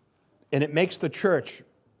 And it makes the church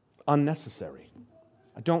unnecessary.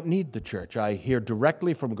 I don't need the church. I hear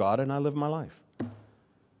directly from God and I live my life.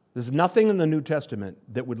 There's nothing in the New Testament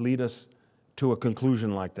that would lead us to a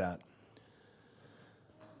conclusion like that.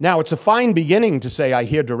 Now, it's a fine beginning to say, I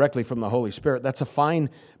hear directly from the Holy Spirit. That's a fine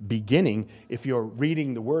beginning if you're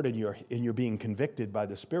reading the Word and you're being convicted by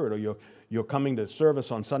the Spirit, or you're coming to service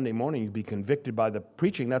on Sunday morning, you'd be convicted by the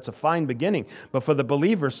preaching. That's a fine beginning. But for the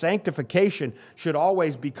believer, sanctification should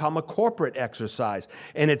always become a corporate exercise,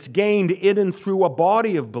 and it's gained in and through a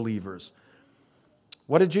body of believers.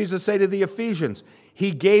 What did Jesus say to the Ephesians?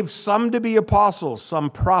 He gave some to be apostles, some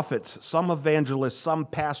prophets, some evangelists, some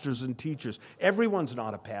pastors and teachers. Everyone's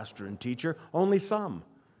not a pastor and teacher, only some.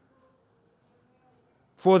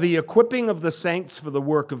 For the equipping of the saints for the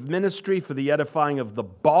work of ministry, for the edifying of the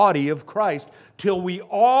body of Christ, till we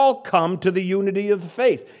all come to the unity of the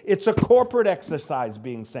faith. It's a corporate exercise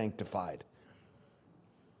being sanctified.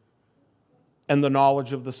 And the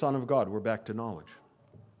knowledge of the Son of God. We're back to knowledge.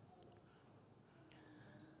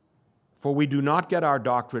 For we do not get our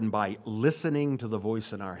doctrine by listening to the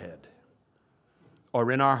voice in our head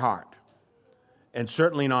or in our heart, and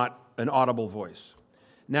certainly not an audible voice.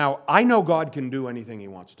 Now, I know God can do anything He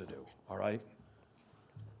wants to do, all right?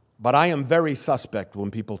 But I am very suspect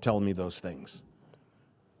when people tell me those things.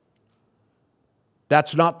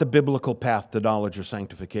 That's not the biblical path to knowledge or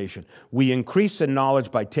sanctification. We increase in knowledge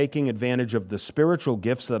by taking advantage of the spiritual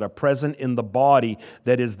gifts that are present in the body,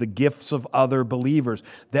 that is, the gifts of other believers,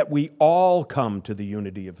 that we all come to the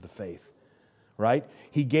unity of the faith, right?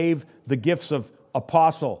 He gave the gifts of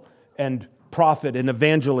apostle and prophet and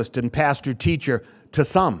evangelist and pastor teacher to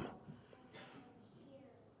some.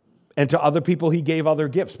 And to other people He gave other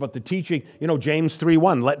gifts. But the teaching, James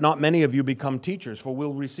 3:1, let not many of you become teachers, for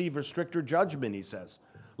we'll receive a stricter judgment, he says.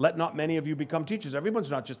 Let not many of you become teachers. Everyone's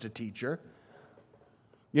not just a teacher.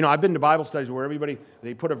 You know, I've been to Bible studies where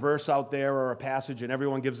they put a verse out there or a passage and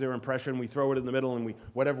everyone gives their impression. We throw it in the middle and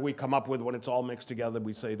whatever we come up with, when it's all mixed together,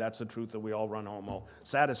 we say that's the truth and we all run home all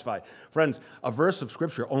satisfied. Friends, a verse of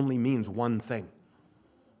Scripture only means one thing.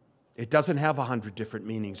 It doesn't have 100 different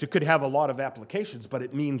meanings. It could have a lot of applications, but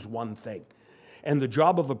it means one thing. And the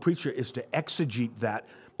job of a preacher is to exegete that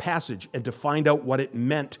passage and to find out what it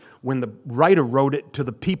meant when the writer wrote it to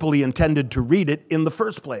the people he intended to read it in the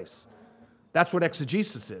first place. That's what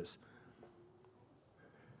exegesis is.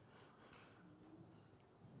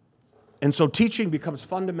 And so teaching becomes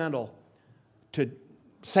fundamental to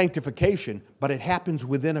sanctification, but it happens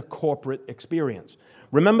within a corporate experience.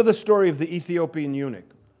 Remember the story of the Ethiopian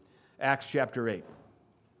eunuch, Acts chapter 8.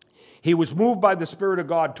 He was moved by the Spirit of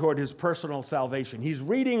God toward his personal salvation. He's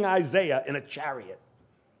reading Isaiah in a chariot.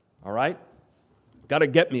 All right? Got to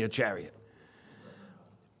get me a chariot.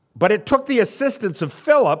 But it took the assistance of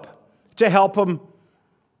Philip to help him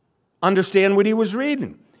understand what he was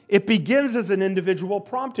reading. It begins as an individual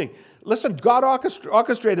prompting. Listen, God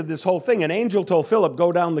orchestrated this whole thing. An angel told Philip,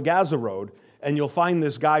 go down the Gaza Road, and you'll find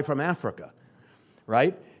this guy from Africa,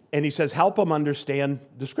 right? And he says, help him understand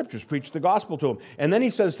the Scriptures, preach the gospel to him. And then he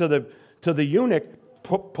says to the eunuch,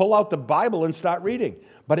 pull out the Bible and start reading.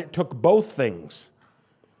 But it took both things.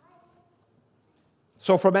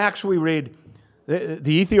 So from Acts we read,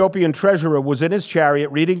 the Ethiopian treasurer was in his chariot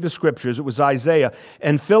reading the Scriptures. It was Isaiah.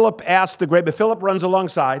 And Philip asked but Philip runs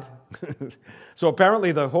alongside. So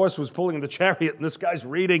apparently the horse was pulling the chariot and this guy's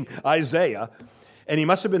reading Isaiah. And he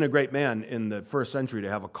must have been a great man in the first century to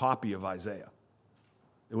have a copy of Isaiah.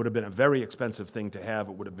 It would have been a very expensive thing to have.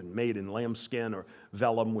 It would have been made in lambskin or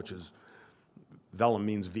vellum, vellum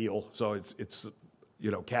means veal, so it's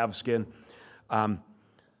calf skin.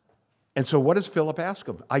 And so what does Philip ask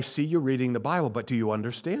him? I see you reading the Bible, but do you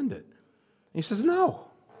understand it? And he says, no,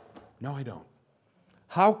 I don't.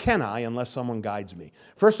 How can I unless someone guides me?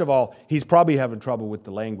 First of all, he's probably having trouble with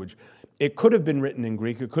the language. It could have been written in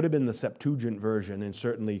Greek. It could have been the Septuagint version, and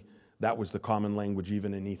certainly that was the common language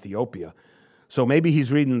even in Ethiopia. So maybe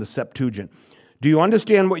he's reading the Septuagint. Do you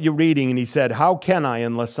understand what you're reading? And he said, how can I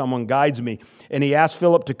unless someone guides me? And he asked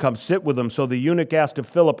Philip to come sit with him. So the eunuch asked of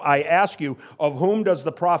Philip, I ask you, of whom does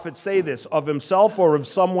the prophet say this? Of himself or of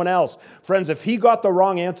someone else? Friends, if he got the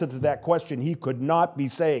wrong answer to that question, he could not be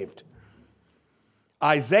saved.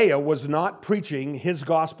 Isaiah was not preaching his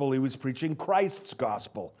gospel. He was preaching Christ's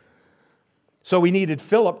gospel. So he needed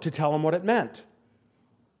Philip to tell him what it meant.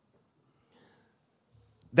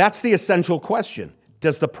 That's the essential question.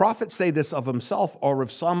 Does the prophet say this of himself or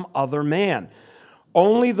of some other man?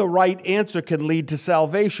 Only the right answer can lead to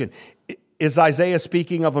salvation. Is Isaiah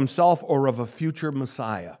speaking of himself or of a future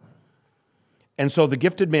Messiah? And so the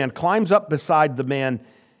gifted man climbs up beside the man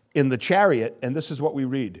in the chariot, and this is what we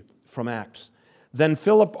read from Acts. Then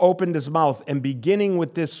Philip opened his mouth and, beginning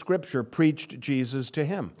with this scripture, preached Jesus to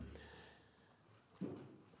him.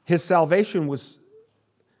 His salvation was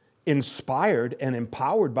inspired and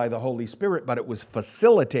empowered by the Holy Spirit, but it was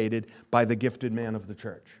facilitated by the gifted man of the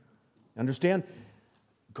church. Understand?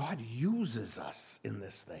 God uses us in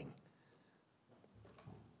this thing.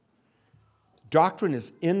 Doctrine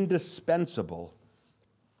is indispensable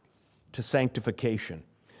to sanctification.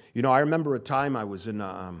 You know, I remember a time I was in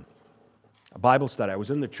a Bible study. I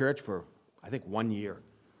was in the church for, I think, 1 year.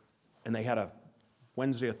 And they had a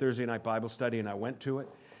Wednesday or Thursday night Bible study, and I went to it.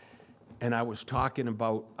 And I was talking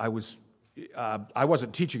about, I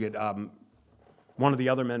wasn't teaching it. One of the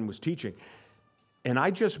other men was teaching. And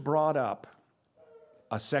I just brought up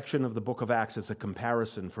a section of the book of Acts as a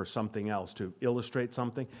comparison for something else to illustrate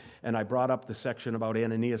something. And I brought up the section about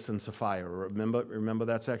Ananias and Sapphira. Remember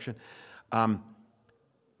that section? And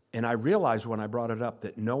I realized when I brought it up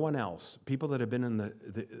that no one else, people that have been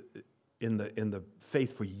in the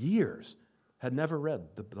faith for years, had never read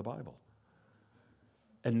the Bible.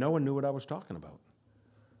 And no one knew what I was talking about.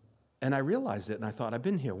 And I realized it, and I thought, I've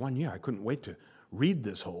been here 1 year. I couldn't wait to read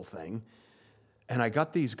this whole thing. And I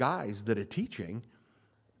got these guys that are teaching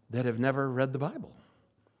that have never read the Bible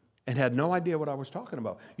and had no idea what I was talking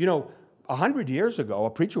about. You know, 100 years ago, a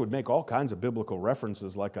preacher would make all kinds of biblical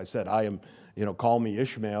references. Like I said, I am, call me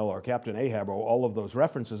Ishmael or Captain Ahab or all of those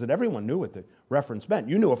references, and everyone knew what the reference meant.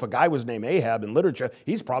 You knew if a guy was named Ahab in literature,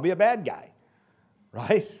 he's probably a bad guy,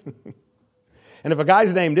 right? And if a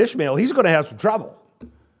guy's named Ishmael, he's going to have some trouble.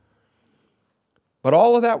 But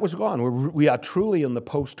all of that was gone. We are truly in the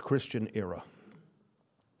post-Christian era.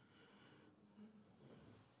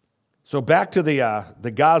 So back to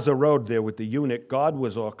the Gaza Road there with the eunuch, God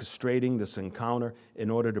was orchestrating this encounter in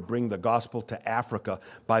order to bring the gospel to Africa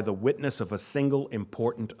by the witness of a single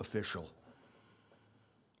important official.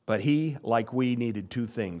 But he, like we, needed two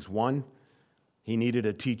things. One, he needed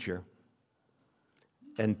a teacher.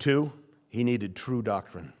 And two, he needed true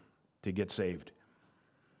doctrine to get saved.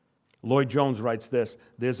 Lloyd Jones writes this: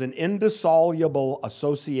 there's an indissoluble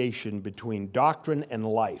association between doctrine and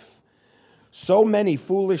life. So many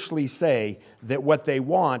foolishly say that what they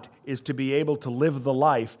want is to be able to live the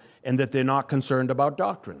life and that they're not concerned about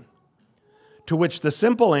doctrine. To which the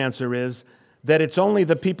simple answer is that it's only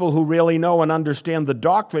the people who really know and understand the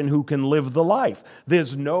doctrine who can live the life.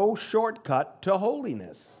 There's no shortcut to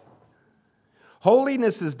holiness.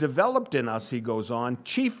 Holiness is developed in us, he goes on,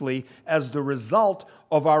 chiefly as the result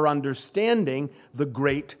of our understanding the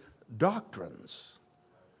great doctrines.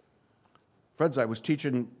 Friends, I was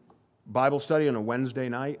teaching Bible study on a Wednesday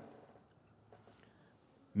night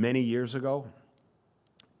many years ago,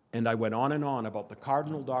 and I went on and on about the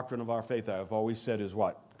cardinal doctrine of our faith. I've always said is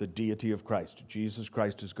what? The deity of Christ. Jesus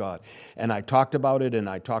Christ is God. And I talked about it, and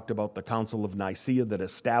I talked about the Council of Nicaea that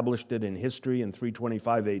established it in history in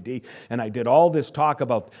 325 AD. And I did all this talk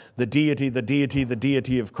about the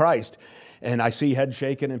deity of Christ. And I see head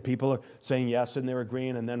shaking, and people are saying yes, and they're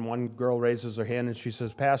agreeing. And then one girl raises her hand, and she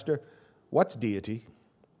says, "Pastor, what's deity?"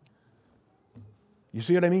 You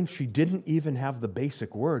see what I mean? She didn't even have the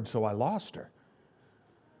basic word, so I lost her.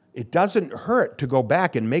 It doesn't hurt to go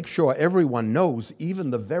back and make sure everyone knows even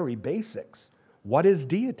the very basics. What is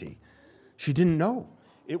deity? She didn't know.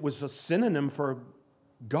 It was a synonym for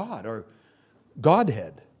God or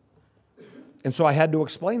Godhead. And so I had to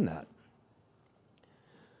explain that.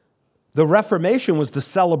 The Reformation was the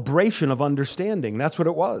celebration of understanding. That's what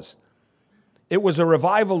it was. It was a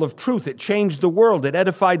revival of truth. It changed the world. It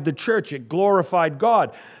edified the church. It glorified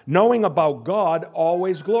God. Knowing about God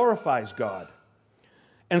always glorifies God.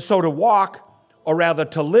 And so to walk, or rather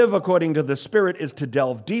to live according to the Spirit, is to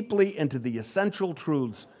delve deeply into the essential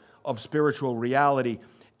truths of spiritual reality.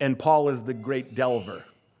 And Paul is the great delver.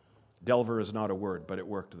 Delver is not a word, but it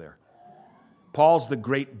worked there. Paul's the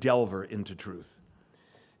great delver into truth.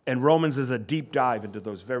 And Romans is a deep dive into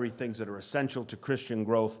those very things that are essential to Christian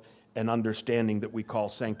growth and understanding that we call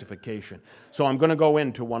sanctification. So I'm going to go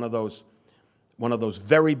into one of those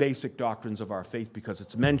very basic doctrines of our faith because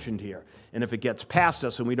it's mentioned here. And if it gets past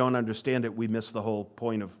us and we don't understand it, we miss the whole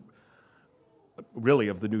point of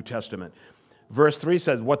the New Testament. Verse 3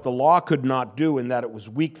 says, what the law could not do in that it was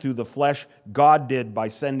weak through the flesh, God did by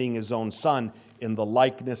sending his own Son in the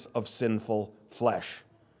likeness of sinful flesh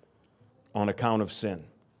on account of sin.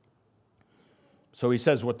 So he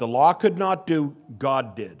says, what the law could not do,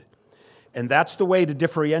 God did. And that's the way to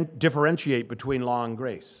differentiate between law and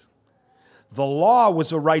grace. The law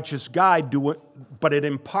was a righteous guide, but it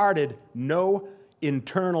imparted no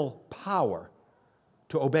internal power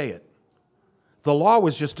to obey it. The law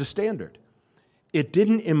was just a standard. It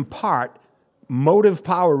didn't impart motive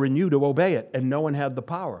power in you to obey it, and no one had the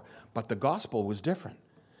power. But the gospel was different.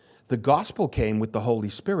 The gospel came with the Holy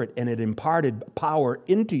Spirit, and it imparted power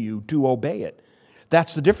into you to obey it.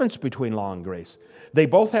 That's the difference between law and grace. They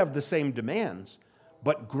both have the same demands,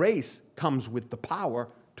 but grace comes with the power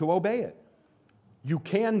to obey it. You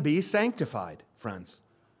can be sanctified, friends.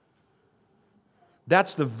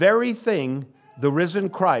 That's the very thing the risen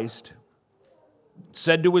Christ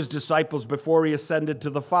said to his disciples before he ascended to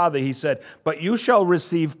the Father. He said, but you shall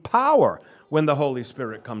receive power when the Holy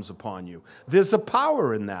Spirit comes upon you. There's a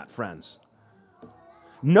power in that, friends.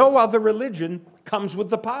 No other religion comes with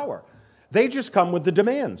the power. They just come with the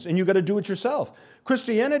demands, and you've got to do it yourself.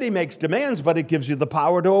 Christianity makes demands, but it gives you the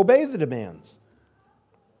power to obey the demands.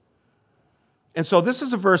 And so this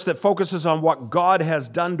is a verse that focuses on what God has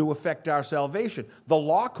done to effect our salvation. The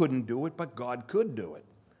law couldn't do it, but God could do it.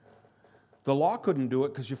 The law couldn't do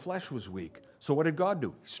it because your flesh was weak. So what did God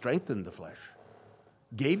do? He strengthened the flesh,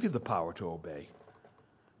 gave you the power to obey.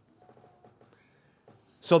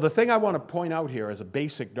 So the thing I want to point out here as a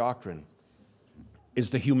basic doctrine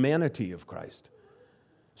is the humanity of Christ.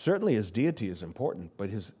 Certainly his deity is important, but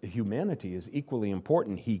his humanity is equally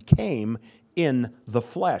important. He came in the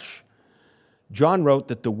flesh. John wrote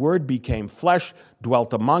that the Word became flesh,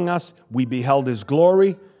 dwelt among us. We beheld his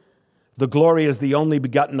glory. The glory is the only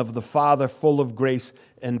begotten of the Father, full of grace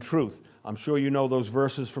and truth. I'm sure you know those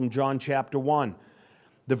verses from John chapter 1.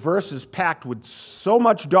 The verse is packed with so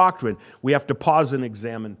much doctrine, we have to pause and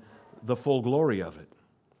examine the full glory of it.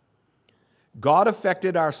 God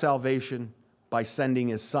effected our salvation by sending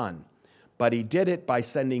his Son, but he did it by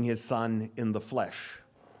sending his Son in the flesh.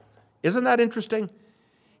 Isn't that interesting?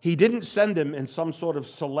 He didn't send him in some sort of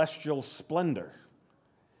celestial splendor.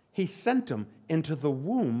 He sent him into the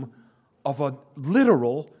womb of a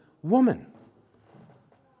literal woman.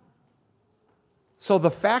 So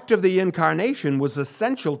the fact of the incarnation was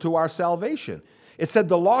essential to our salvation. It said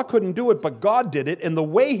the law couldn't do it, but God did it, and the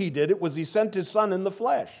way he did it was he sent his Son in the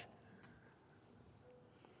flesh.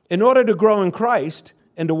 In order to grow in Christ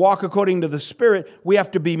and to walk according to the Spirit, we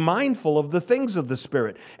have to be mindful of the things of the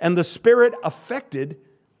Spirit. And the Spirit affected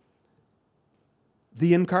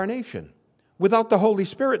the incarnation. Without the Holy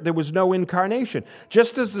Spirit, there was no incarnation.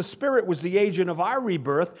 Just as the Spirit was the agent of our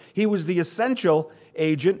rebirth, he was the essential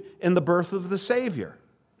agent in the birth of the Savior.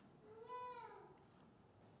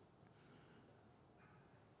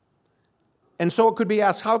 And so it could be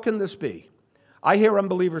asked, how can this be? I hear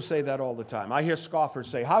unbelievers say that all the time. I hear scoffers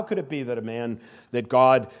say, how could it be that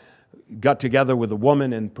God got together with a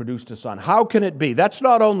woman and produced a son? How can it be? That's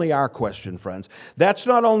not only our question, friends. That's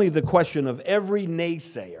not only the question of every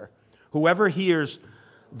naysayer, whoever hears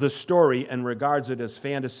the story and regards it as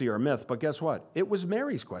fantasy or myth, but guess what? It was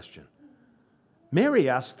Mary's question. Mary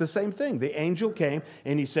asked the same thing. The angel came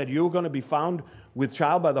and he said, you're going to be found with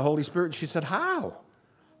child by the Holy Spirit. And she said, how?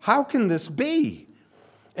 How can this be?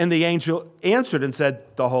 And the angel answered and said,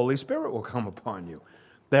 the Holy Spirit will come upon you.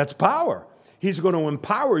 That's power. He's going to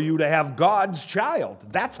empower you to have God's child.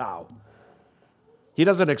 That's how. He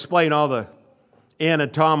doesn't explain all the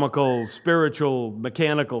anatomical, spiritual,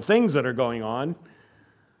 mechanical things that are going on.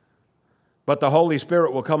 But the Holy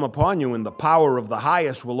Spirit will come upon you and the power of the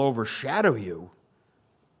highest will overshadow you.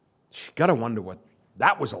 You got to wonder what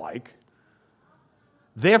that was like.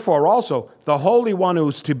 Therefore also, the Holy One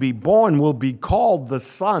who's to be born will be called the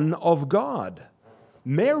Son of God.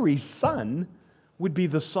 Mary's son would be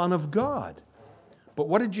the Son of God. But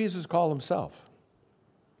what did Jesus call himself?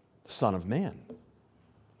 The Son of Man.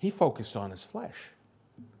 He focused on his flesh.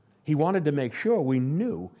 He wanted to make sure we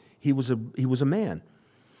knew he was a man.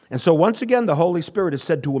 And so once again, the Holy Spirit is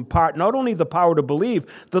said to impart not only the power to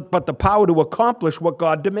believe, but the power to accomplish what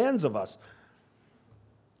God demands of us.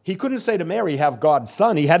 He couldn't say to Mary, have God's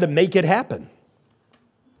son. He had to make it happen.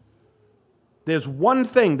 There's one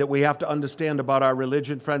thing that we have to understand about our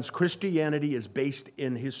religion, friends. Christianity is based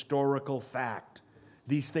in historical fact.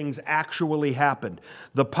 These things actually happened.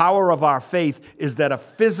 The power of our faith is that a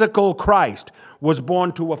physical Christ was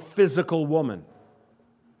born to a physical woman.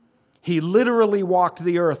 He literally walked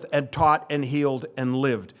the earth and taught and healed and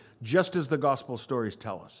lived, just as the gospel stories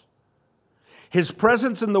tell us. His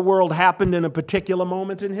presence in the world happened in a particular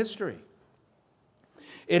moment in history.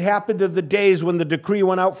 It happened in the days when the decree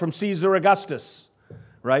went out from Caesar Augustus,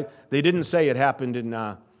 right? They didn't say it happened in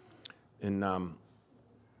the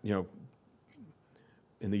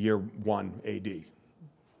year 1 AD. They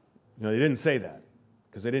didn't say that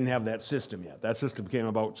because they didn't have that system yet. That system came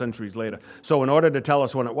about centuries later. So in order to tell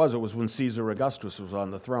us when it was when Caesar Augustus was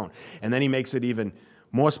on the throne. And then he makes it even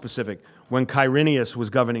more specific, when Quirinius was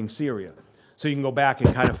governing Syria. So you can go back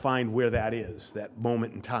and kind of find where that is, that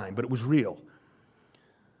moment in time. But it was real.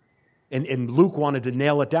 And Luke wanted to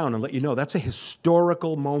nail it down and let you know that's a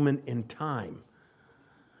historical moment in time.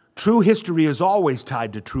 True history is always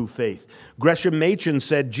tied to true faith. Gresham Machen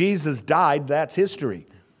said, Jesus died, that's history.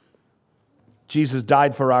 Jesus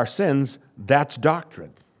died for our sins, that's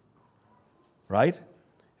doctrine. Right?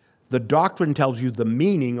 The doctrine tells you the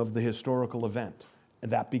meaning of the historical event,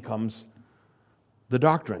 and that becomes the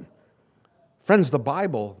doctrine. Friends, the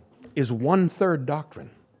Bible is 1/3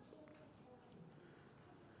 doctrine.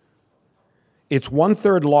 It's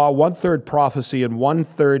 1/3 law, 1/3 prophecy, and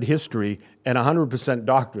 1/3 history, and 100%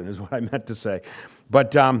 doctrine is what I meant to say.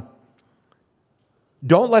 But don't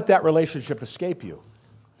let that relationship escape you.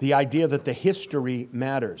 The idea that the history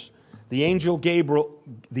matters. The angel Gabriel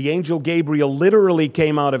literally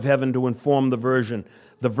came out of heaven to inform the virgin,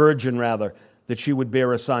 that she would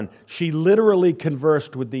bear a son. She literally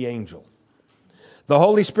conversed with the angel. The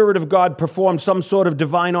Holy Spirit of God performed some sort of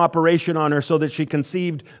divine operation on her so that she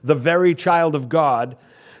conceived the very child of God.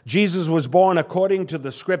 Jesus was born according to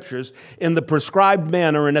the Scriptures in the prescribed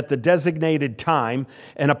manner and at the designated time.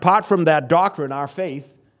 And apart from that doctrine, our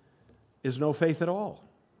faith is no faith at all.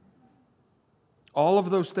 All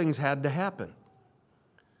of those things had to happen.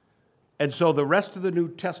 And so the rest of the New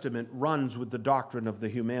Testament runs with the doctrine of the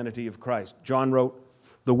humanity of Christ. John wrote,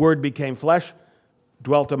 the Word became flesh,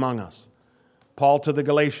 dwelt among us. Paul to the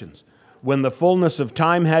Galatians, when the fullness of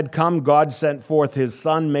time had come, God sent forth his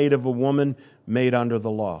Son, made of a woman, made under the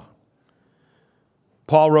law.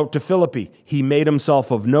 Paul wrote to Philippi, he made himself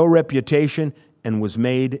of no reputation and was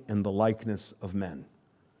made in the likeness of men.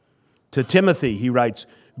 To Timothy, he writes,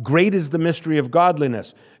 great is the mystery of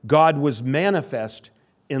godliness. God was manifest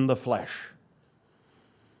in the flesh.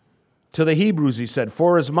 To the Hebrews, he said,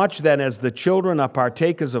 forasmuch then as the children are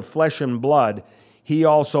partakers of flesh and blood, he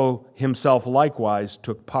also himself likewise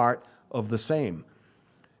took part of the same,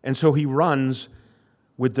 And so he runs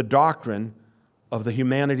with the doctrine of the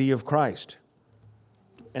humanity of Christ.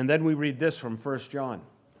 And then we read this from 1 John.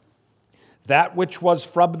 That which was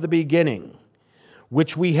from the beginning,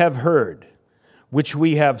 which we have heard, which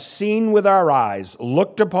we have seen with our eyes,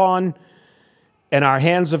 looked upon, and our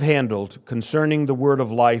hands have handled, concerning the word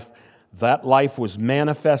of life, that life was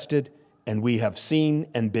manifested, and we have seen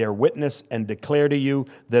and bear witness and declare to you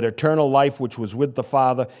that eternal life which was with the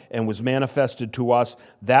Father and was manifested to us,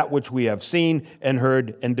 that which we have seen and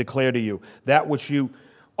heard and declare to you, that which you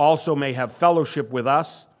also may have fellowship with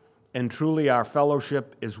us, and truly our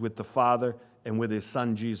fellowship is with the Father and with his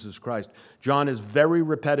Son, Jesus Christ. John is very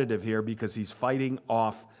repetitive here because he's fighting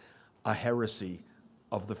off a heresy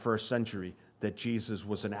of the first century, that Jesus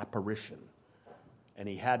was an apparition and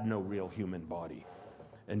he had no real human body.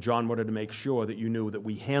 And John wanted to make sure that you knew that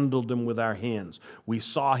we handled him with our hands. We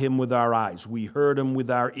saw him with our eyes. We heard him with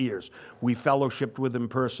our ears. We fellowshiped with him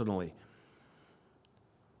personally.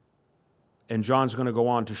 And John's going to go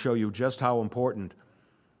on to show you just how important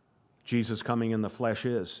Jesus coming in the flesh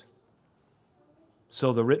is.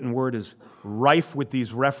 So the written word is rife with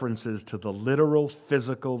these references to the literal,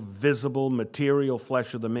 physical, visible, material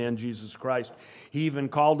flesh of the man Jesus Christ. He even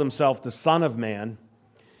called himself the Son of Man.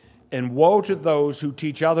 And woe to those who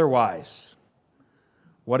teach otherwise.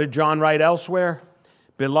 What did John write elsewhere?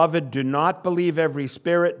 Beloved, do not believe every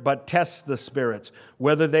spirit, but test the spirits,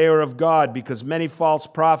 whether they are of God, because many false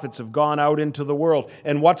prophets have gone out into the world.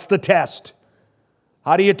 And what's the test?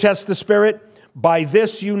 How do you test the spirit? By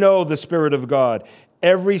this you know the Spirit of God.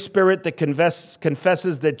 Every spirit that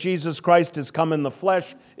confesses that Jesus Christ has come in the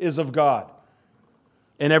flesh is of God.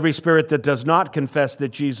 And every spirit that does not confess that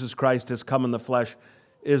Jesus Christ has come in the flesh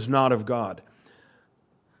is not of God.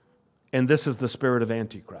 And this is the spirit of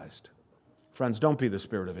Antichrist. Friends, don't be the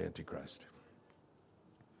spirit of Antichrist,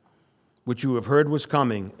 which you have heard was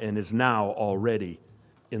coming and is now already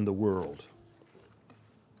in the world.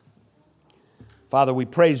 Father, we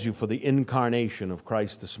praise you for the incarnation of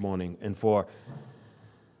Christ this morning and for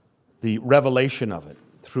the revelation of it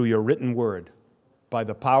through your written word by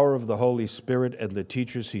the power of the Holy Spirit and the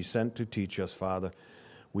teachers he sent to teach us, Father.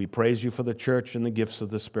 We praise you for the church and the gifts of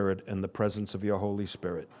the Spirit and the presence of your Holy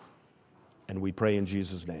Spirit. And we pray in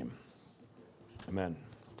Jesus' name. Amen.